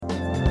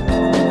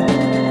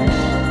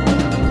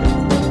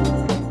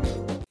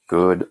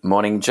Good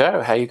morning,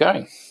 Joe. How are you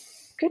going?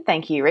 Good,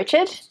 thank you,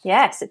 Richard.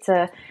 Yes, it's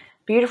a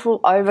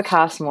beautiful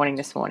overcast morning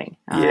this morning.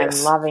 Yes.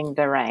 I'm loving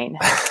the rain.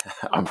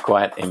 I'm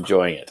quite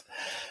enjoying it.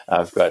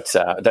 I've got.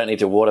 I don't need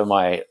to water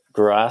my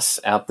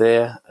grass out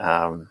there.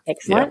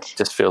 Excellent.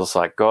 Just feels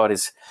like God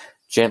is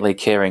gently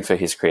caring for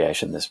His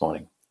creation this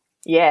morning.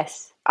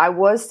 Yes, I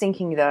was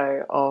thinking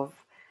though of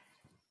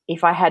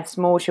if I had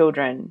small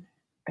children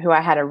who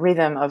I had a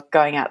rhythm of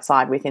going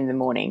outside with in the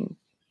morning,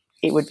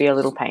 it would be a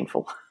little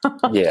painful.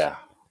 Yeah.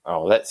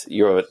 Oh,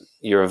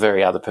 you're a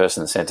very other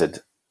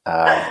person-centered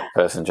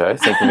person, Joe.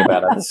 Thinking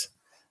about others,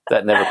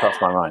 that never crossed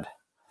my mind.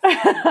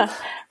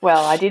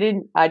 Well, I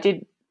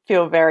did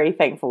feel very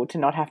thankful to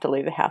not have to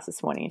leave the house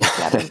this morning and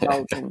to have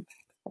indulged in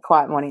a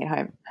quiet morning at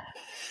home.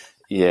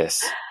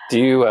 Yes. Do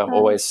you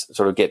always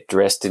sort of get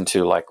dressed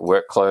into like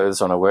work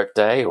clothes on a work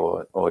day,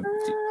 or have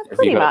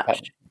pretty you got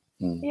much?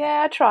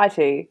 Yeah, I try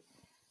to.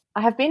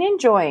 I have been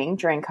enjoying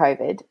during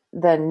COVID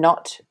the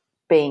not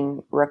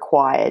being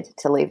required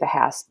to leave the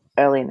house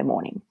early in the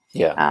morning.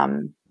 Yeah.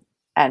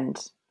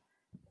 And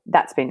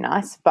that's been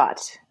nice,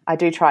 but I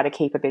do try to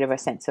keep a bit of a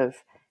sense of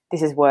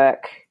this is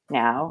work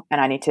now and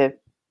I need to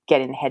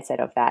get in the headset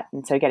of that.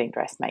 And so getting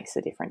dressed makes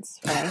a difference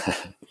for me.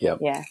 Yep.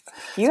 Yeah.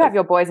 You have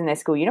your boys in their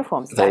school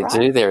uniforms, is They that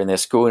right? do. They're in their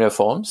school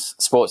uniforms,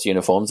 sports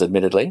uniforms,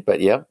 admittedly, but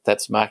yeah,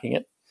 that's marking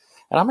it.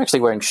 And I'm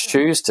actually wearing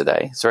shoes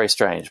today. It's very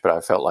strange, but I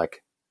feel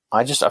like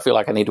I feel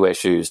like I need to wear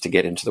shoes to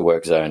get into the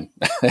work zone.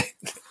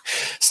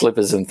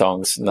 Slippers and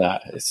thongs, no,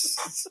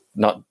 it's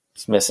not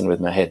messing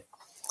with my head.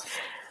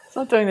 It's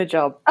not doing the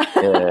job.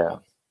 Yeah.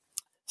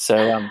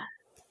 So,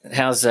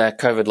 how's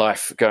COVID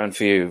life going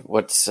for you?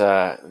 What's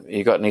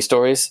you got any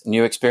stories,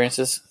 new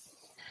experiences?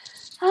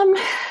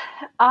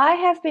 I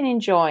have been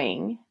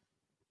enjoying.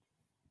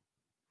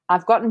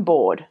 I've gotten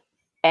bored,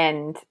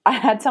 and I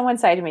had someone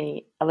say to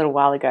me a little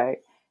while ago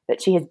that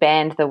she has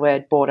banned the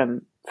word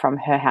boredom from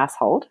her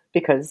household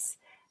because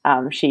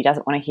she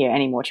doesn't want to hear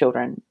any more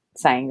children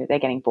saying that they're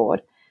getting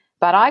bored.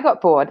 But I got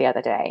bored the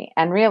other day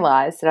and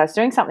realised that I was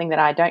doing something that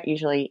I don't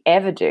usually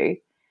ever do,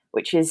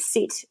 which is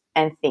sit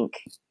and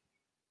think.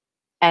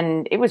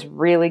 And it was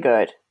really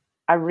good.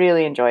 I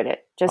really enjoyed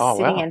it, just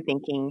sitting and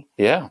thinking.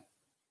 Yeah.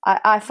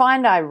 I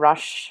find I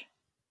rush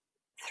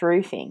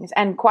through things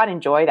and quite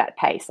enjoy that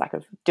pace, like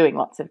of doing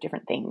lots of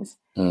different things.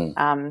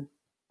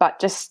 But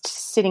just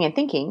sitting and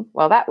thinking,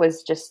 well, that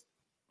was just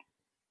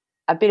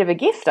a bit of a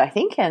gift, I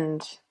think,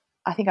 and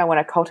I think I want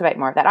to cultivate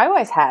more of that. I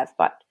always have,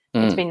 but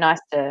it's been nice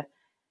to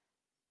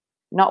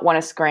not want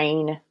a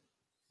screen,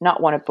 not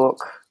want a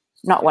book,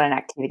 not want an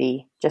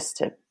activity, just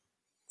to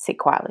sit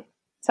quietly.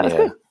 So it was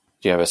good.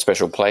 Do you have a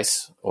special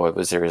place, or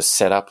was there a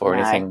setup or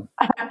anything?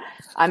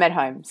 I'm at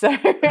home, so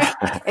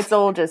it's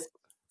all just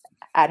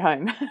at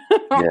home.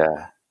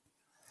 Yeah.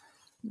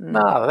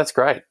 No, that's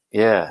great.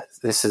 Yeah,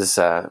 this is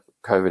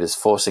COVID is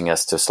forcing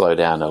us to slow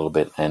down a little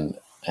bit, and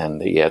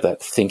that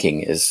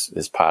thinking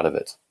is part of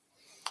it.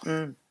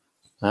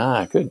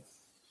 Good.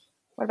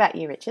 What about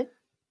you, Richard?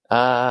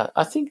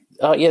 I think,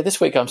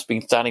 this week I've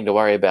been starting to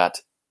worry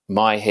about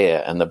my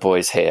hair and the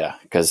boys' hair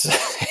because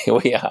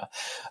we are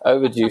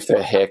overdue for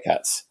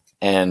haircuts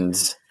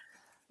and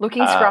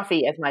looking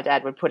scruffy, as my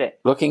dad would put it.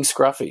 Looking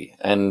scruffy,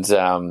 and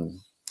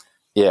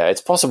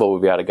it's possible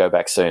we'll be able to go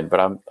back soon.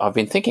 But I've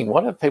been thinking,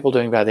 what are people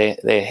doing about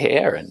their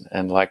hair?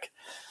 And like,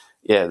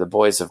 the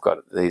boys have got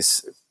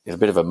these a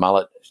bit of a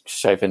mullet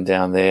shaping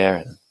down there,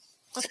 and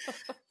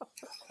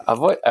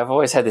I've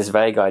always had this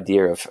vague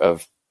idea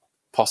of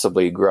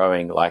possibly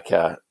growing like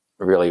a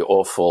really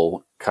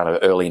awful kind of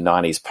early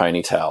 90s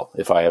ponytail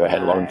if I ever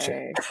had long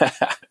hair.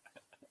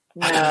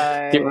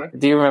 No.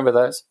 Do you remember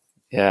those?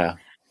 Yeah.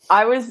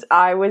 I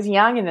was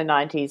young in the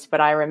 90s,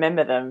 but I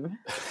remember them,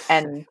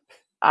 and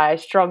I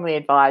strongly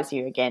advise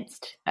you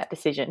against that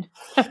decision.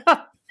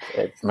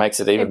 It makes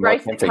it even more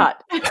tempting.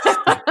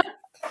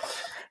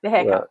 The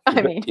haircut,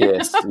 I mean.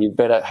 Yes, you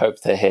better hope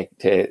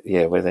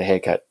where the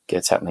haircut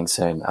gets happening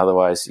soon.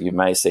 Otherwise, you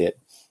may see it.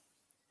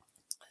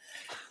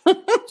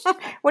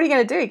 What are you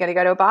going to do? Are you going to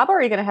go to a barber, or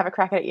are you going to have a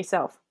crack at it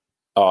yourself?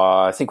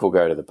 I think we'll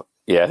go to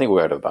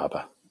the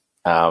barber.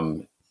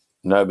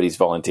 Nobody's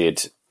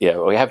volunteered. Yeah,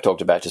 we have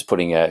talked about just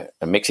putting a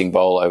mixing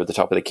bowl over the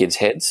top of the kids'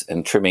 heads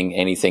and trimming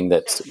anything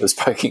that was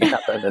poking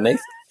up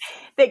underneath.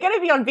 They're going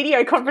to be on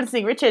video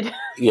conferencing, Richard.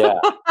 Yeah,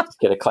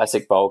 get a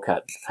classic bowl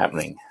cut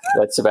happening.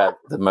 That's about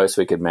the most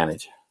we could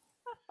manage.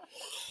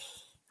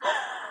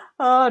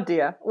 Oh,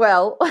 dear.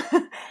 Well,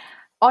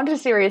 on to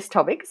serious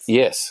topics.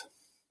 Yes.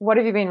 What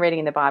have you been reading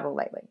in the Bible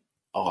lately?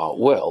 Oh,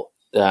 well,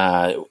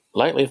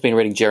 lately I've been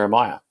reading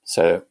Jeremiah.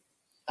 So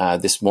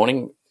this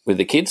morning with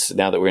the kids,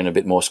 now that we're in a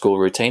bit more school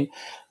routine,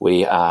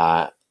 we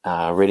are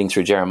reading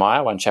through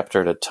Jeremiah one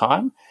chapter at a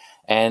time.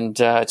 And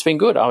it's been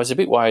good. I was a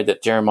bit worried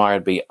that Jeremiah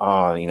would be,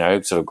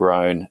 sort of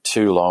grown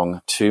too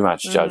long, too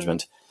much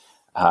judgment.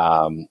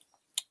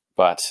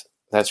 But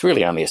that's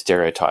really only a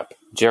stereotype.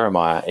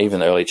 Jeremiah, even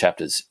the early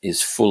chapters,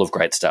 is full of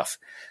great stuff.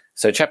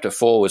 So chapter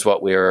 4 was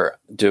what we were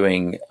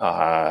doing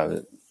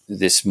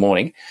this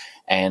morning.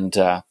 And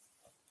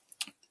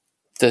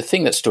the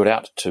thing that stood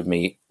out to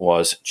me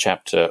was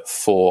chapter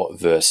 4,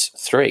 verse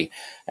 3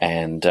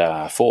 and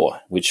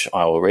 4, which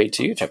I will read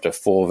to you. Chapter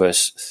 4,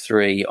 verse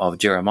 3 of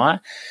Jeremiah,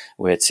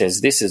 where it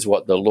says, "This is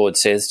what the Lord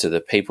says to the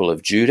people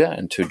of Judah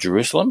and to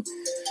Jerusalem.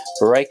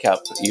 Break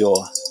up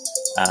your..."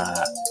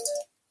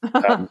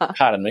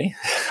 Pardon me.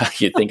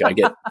 You'd think I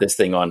get this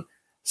thing on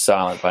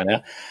silent by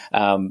now.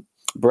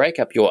 "Break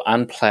up your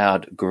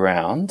unplowed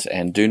ground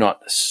and do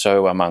not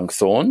sow among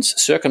thorns.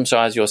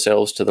 Circumcise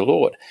yourselves to the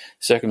Lord.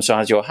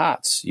 Circumcise your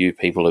hearts, you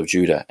people of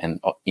Judah and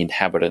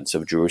inhabitants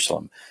of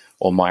Jerusalem,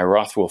 or my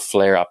wrath will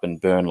flare up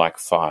and burn like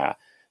fire.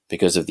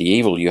 Because of the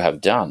evil you have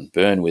done,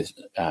 burn with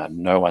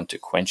no one to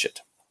quench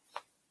it."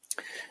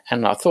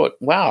 And I thought,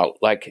 wow,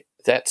 like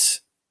that's,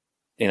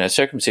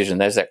 circumcision,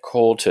 there's that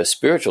call to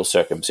spiritual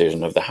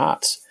circumcision of the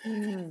hearts.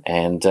 Mm-hmm.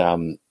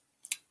 And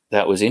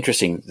that was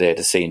interesting there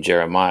to see in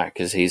Jeremiah,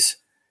 because he's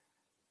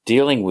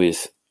dealing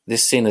with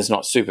this sin is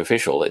not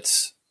superficial.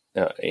 It's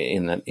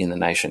in the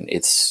nation.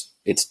 It's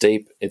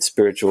deep. It's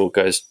spiritual.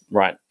 Goes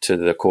right to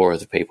the core of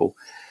the people,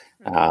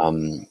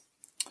 and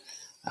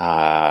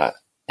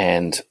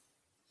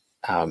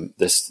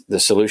the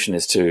solution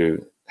is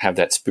to have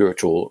that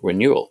spiritual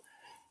renewal.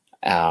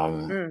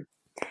 And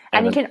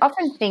you can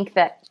often think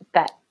that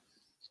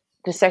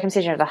the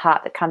circumcision of the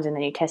heart that comes in the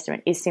New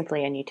Testament is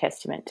simply a New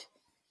Testament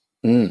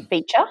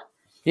feature.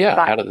 Yeah,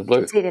 but out of the blue.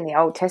 You see it in the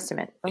Old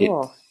Testament.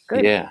 Oh,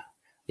 good. Yeah.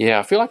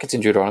 I feel like it's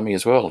in Deuteronomy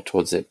as well,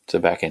 towards the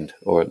back end,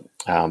 or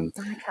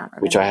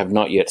which I have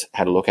not yet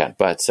had a look at.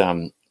 But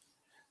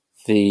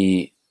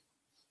the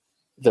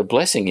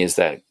blessing is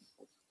that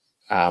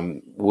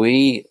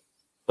we,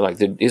 like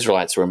the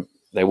Israelites,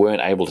 they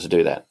weren't able to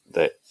do that,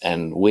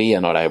 and we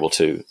are not able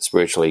to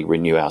spiritually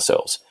renew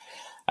ourselves.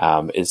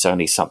 It's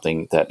only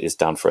something that is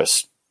done for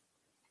us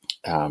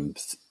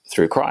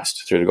through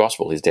Christ, through the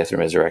gospel, his death and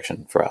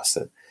resurrection for us.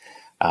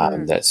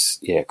 That's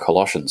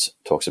Colossians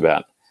talks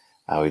about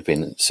we've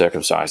been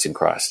circumcised in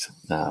Christ.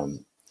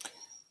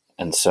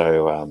 And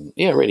so,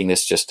 reading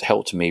this just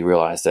helped me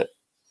realize that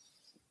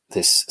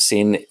this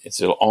sin,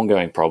 it's an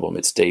ongoing problem.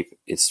 It's deep.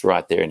 It's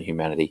right there in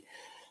humanity.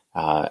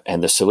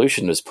 And the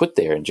solution was put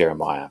there in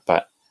Jeremiah,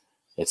 but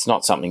it's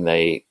not something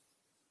they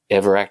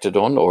ever acted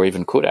on or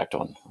even could act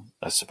on,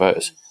 I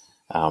suppose.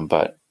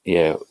 But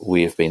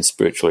we have been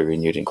spiritually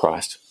renewed in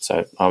Christ.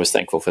 So I was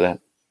thankful for that.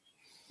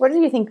 What do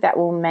you think that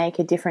will make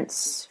a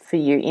difference for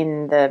you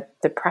in the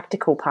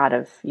practical part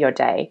of your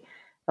day?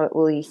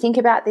 Will you think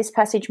about this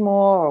passage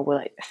more, or will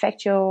it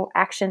affect your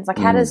actions? Like,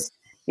 how does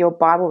your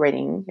Bible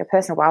reading, your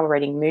personal Bible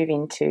reading, move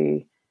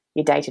into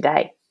your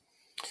day-to-day?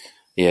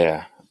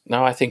 Yeah.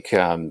 No, I think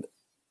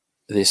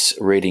this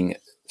reading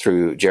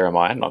through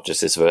Jeremiah, not just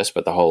this verse,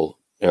 but the whole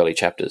early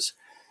chapters,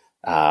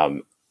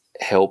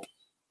 help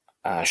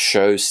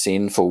show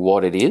sin for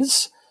what it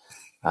is.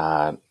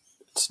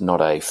 It's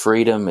not a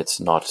freedom. It's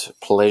not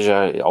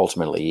pleasure.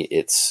 Ultimately,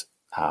 it's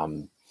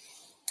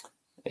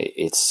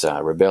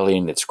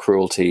rebellion. It's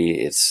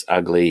cruelty. It's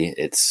ugly.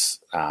 It's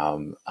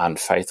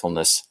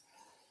unfaithfulness.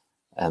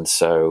 And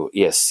so,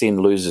 yes,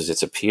 sin loses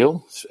its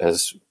appeal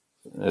as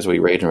we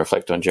read and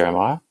reflect on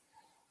Jeremiah.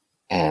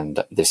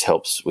 And this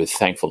helps with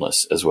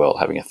thankfulness as well,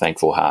 having a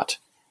thankful heart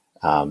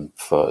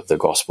for the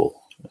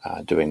gospel,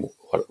 doing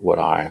what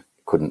I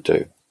couldn't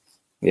do.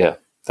 Yeah,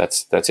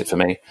 that's it for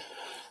me.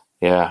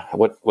 Yeah.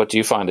 What do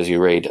you find as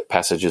you read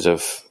passages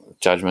of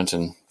judgment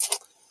and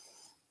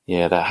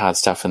that hard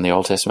stuff in the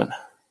Old Testament?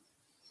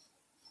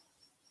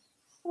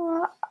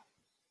 Well,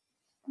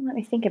 let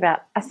me think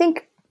about. I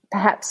think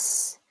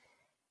perhaps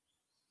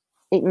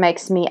it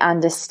makes me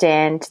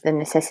understand the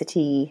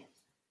necessity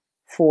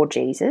for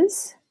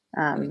Jesus,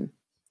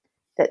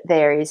 that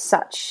there is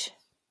such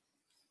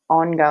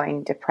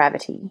ongoing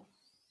depravity,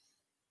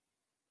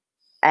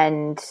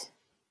 and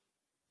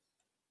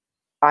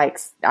I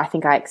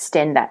think I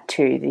extend that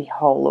to the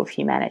whole of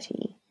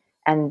humanity,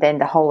 and then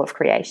the whole of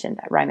creation,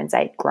 that Romans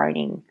 8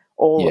 groaning,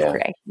 all of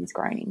creation is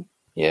groaning.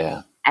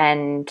 Yeah.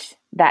 And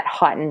that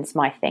heightens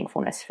my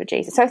thankfulness for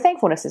Jesus. So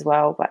thankfulness as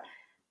well, but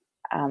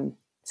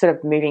sort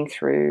of moving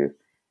through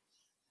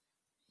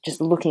just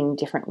looking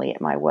differently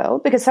at my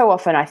world, because so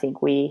often I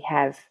think we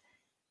have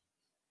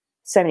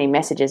so many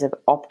messages of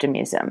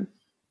optimism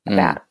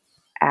about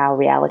our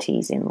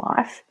realities in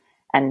life.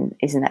 And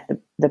isn't that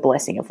the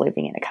blessing of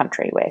living in a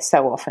country where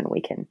so often we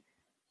can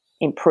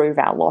improve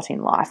our lot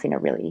in life in a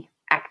really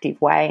active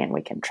way, and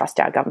we can trust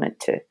our government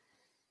to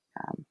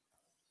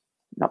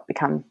not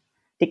become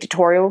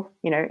dictatorial,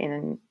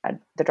 in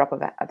the drop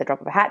of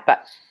a hat,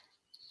 but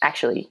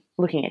actually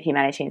looking at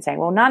humanity and saying,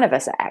 well, none of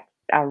us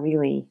are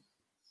really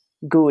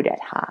good at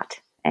heart.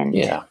 And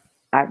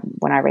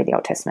when I read the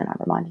Old Testament, I'm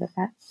reminded of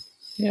that.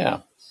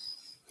 Yeah.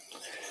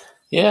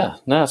 Yeah,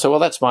 no, so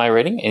that's my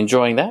reading,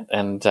 enjoying that,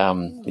 and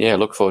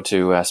look forward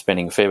to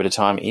spending a fair bit of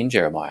time in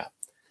Jeremiah.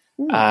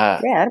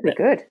 That'd be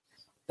good.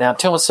 Now,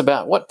 tell us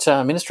about what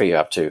ministry you're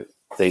up to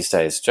these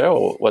days, Joe,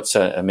 or what's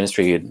a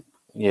ministry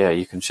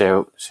you can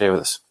share with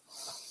us?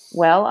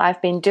 Well,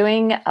 I've been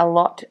doing a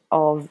lot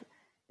of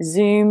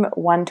Zoom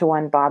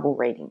one-to-one Bible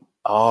reading.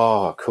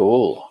 Oh,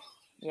 cool.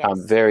 Yes.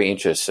 I'm very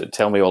interested.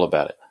 Tell me all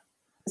about it.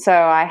 So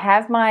I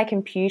have my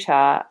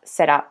computer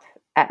set up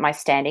at my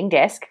standing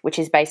desk, which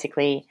is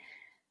basically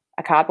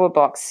a cardboard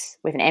box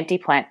with an empty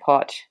plant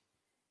pot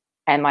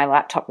and my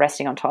laptop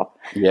resting on top.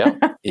 Yeah,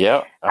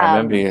 yeah. I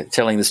remember you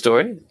telling the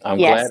story. I'm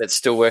yes. glad it's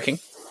still working.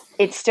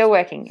 It's still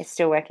working. It's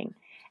still working.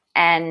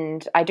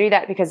 And I do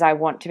that because I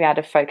want to be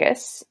able to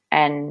focus,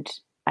 and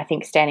I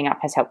think standing up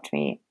has helped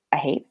me a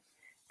heap.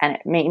 And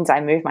it means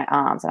I move my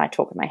arms and I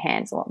talk with my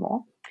hands a lot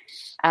more.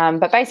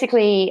 But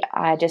basically,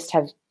 I just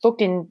have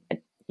booked in,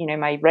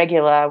 my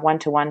regular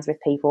one-to-ones with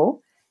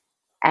people,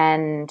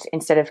 and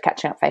instead of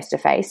catching up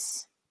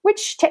face-to-face,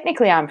 which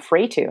technically I'm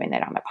free to in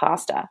that I'm a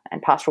pastor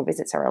and pastoral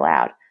visits are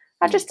allowed,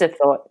 I just have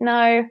thought,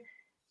 no,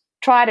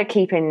 try to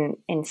keep in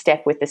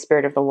step with the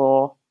spirit of the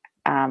law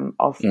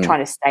of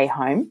trying to stay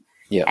home.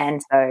 Yeah.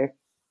 And so,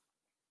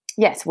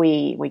 yes,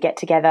 we get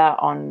together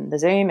on the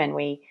Zoom and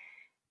we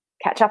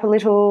catch up a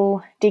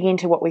little, dig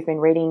into what we've been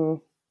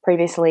reading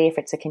previously, if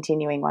it's a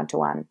continuing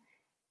one-to-one,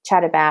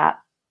 chat about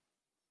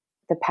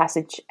the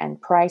passage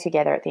and pray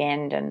together at the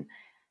end. And,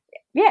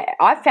 yeah,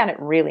 I've found it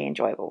really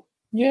enjoyable.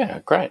 Yeah,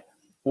 great.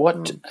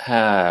 What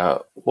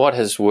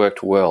has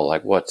worked well?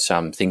 Like what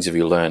things have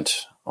you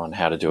learnt on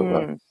how to do it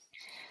well?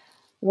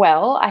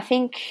 Well, I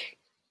think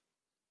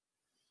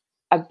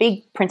a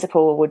big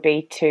principle would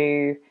be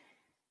to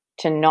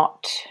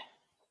not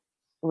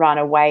run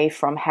away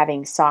from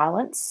having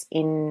silence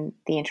in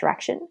the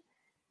interaction.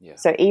 Yeah.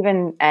 So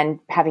and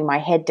having my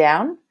head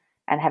down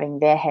and having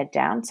their head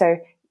down. So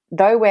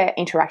though we're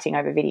interacting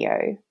over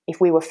video,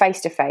 if we were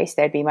face-to-face,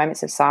 there'd be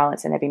moments of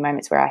silence and there'd be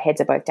moments where our heads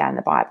are both down in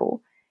the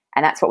Bible.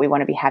 And that's what we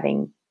want to be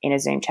having in a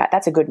Zoom chat.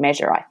 That's a good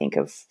measure, I think,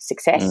 of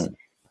success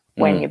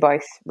when you're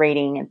both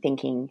reading and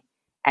thinking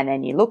and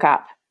then you look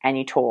up and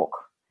you talk.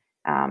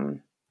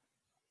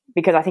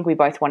 Because I think we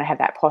both want to have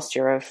that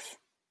posture of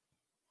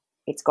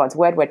it's God's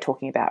word we're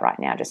talking about right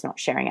now, just not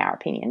sharing our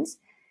opinions.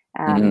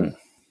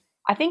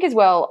 I think as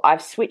well,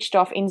 I've switched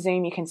off in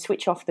Zoom. You can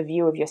switch off the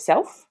view of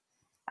yourself.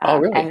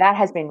 Really? And that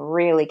has been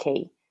really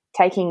key,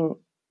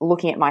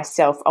 looking at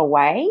myself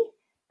away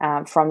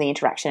from the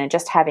interaction and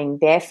just having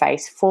their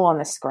face full on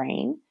the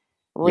screen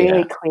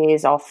really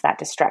clears off that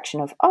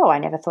distraction of, oh, I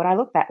never thought I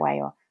looked that way,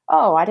 or,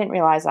 oh, I didn't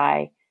realize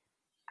I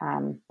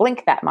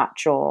blink that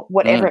much, or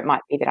whatever it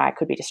might be that I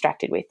could be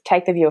distracted with.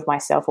 Take the view of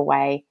myself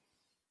away,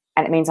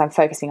 and it means I'm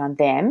focusing on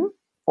them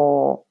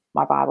or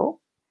my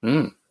Bible.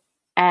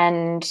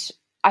 And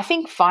I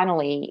think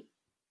finally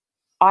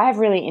I have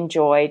really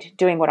enjoyed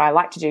doing what I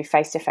like to do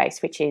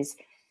face-to-face, which is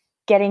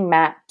getting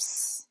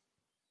maps,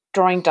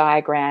 drawing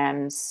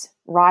diagrams,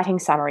 writing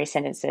summary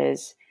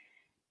sentences.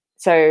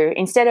 So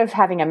instead of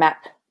having a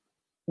map,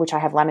 which I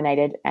have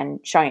laminated and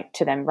showing it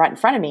to them right in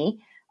front of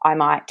me, I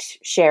might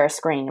share a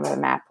screen of a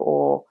map,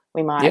 or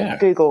we might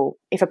Google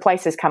if a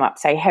place has come up,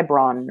 say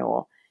Hebron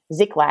or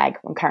Ziklag.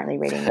 I'm currently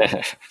reading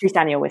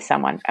Daniel with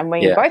someone, and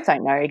we both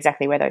don't know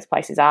exactly where those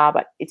places are,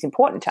 but it's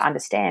important to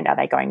understand, are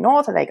they going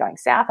north? Are they going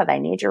south? Are they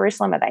near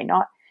Jerusalem? Are they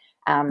not?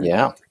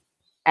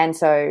 And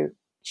so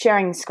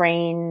sharing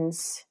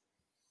screens,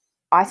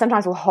 I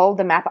sometimes will hold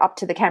the map up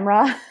to the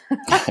camera,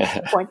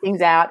 point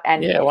things out,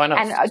 and why not?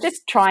 And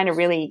just trying to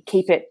really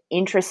keep it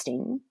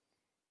interesting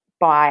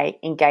by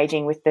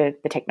engaging with the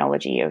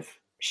technology of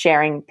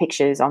sharing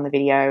pictures on the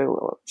video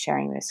or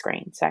sharing the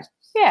screen. So,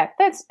 yeah,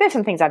 there's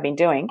some things I've been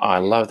doing. I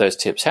love those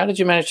tips. How did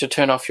you manage to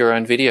turn off your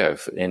own video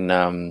in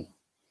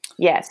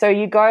so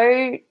you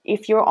go,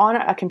 if you're on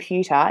a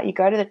computer, you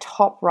go to the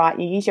top right,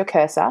 you use your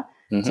cursor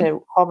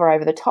to hover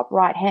over the top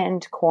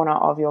right-hand corner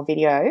of your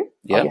video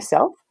of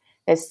yourself.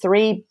 There's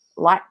 3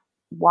 light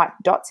white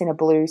dots in a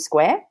blue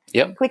square.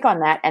 Click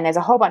on that, and there's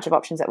a whole bunch of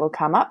options that will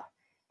come up.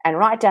 And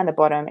right down the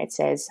bottom, it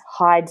says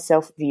hide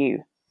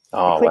self-view.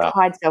 Click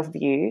hide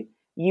self-view.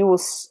 You'll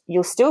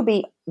still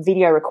be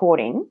video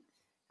recording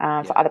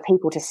for other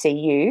people to see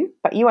you,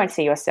 but you won't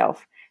see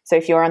yourself. So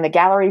if you're on the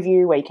gallery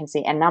view where you can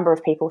see a number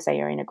of people, say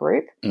you're in a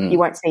group, you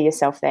won't see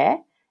yourself there.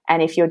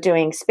 And if you're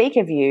doing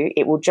speaker view,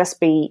 it will just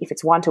be, if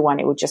it's one-to-one,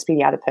 it will just be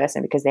the other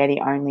person because they're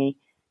the only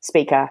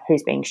speaker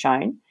who's being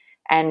shown.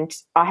 And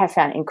I have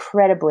found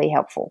incredibly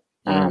helpful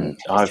to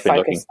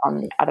focus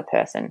on the other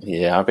person.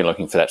 Yeah, I've been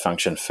looking for that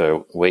function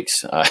for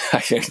weeks. I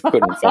couldn't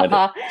find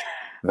it.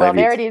 Well,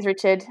 there it is,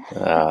 Richard.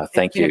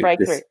 Thank you.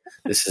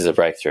 This is a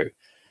breakthrough.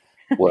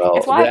 Well,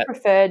 it's why I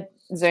preferred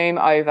Zoom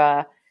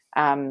over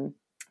FaceTime.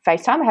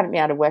 I haven't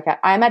been able to work out.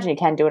 I imagine you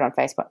can do it on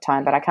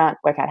FaceTime, but I can't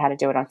work out how to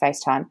do it on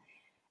FaceTime.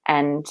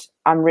 And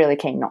I'm really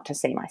keen not to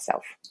see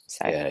myself.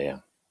 So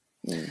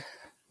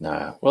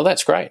No, well,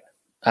 that's great.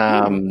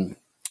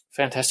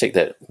 Fantastic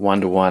that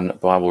one-to-one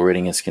Bible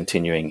reading is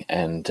continuing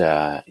and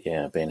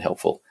being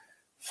helpful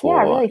for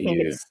I really think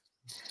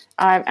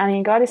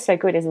you. God is so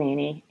good, isn't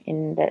he?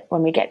 In that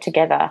when we get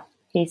together,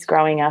 he's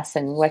growing us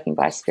and working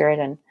by Spirit,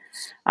 and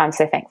I'm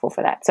so thankful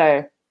for that.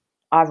 So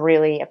I've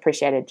really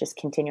appreciated just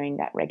continuing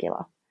that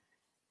regular,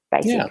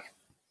 basic,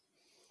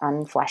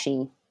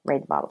 unflashy,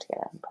 read the Bible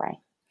together and pray.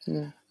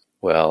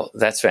 Well,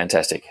 that's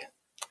fantastic.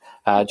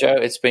 Joe,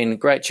 it's been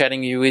great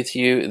chatting with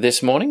you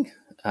this morning.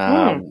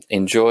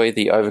 Enjoy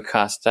the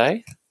overcast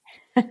day.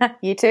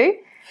 You too.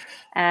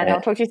 And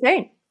I'll talk to you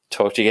soon.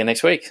 Talk to you again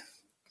next week.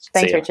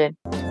 Thanks, Richard.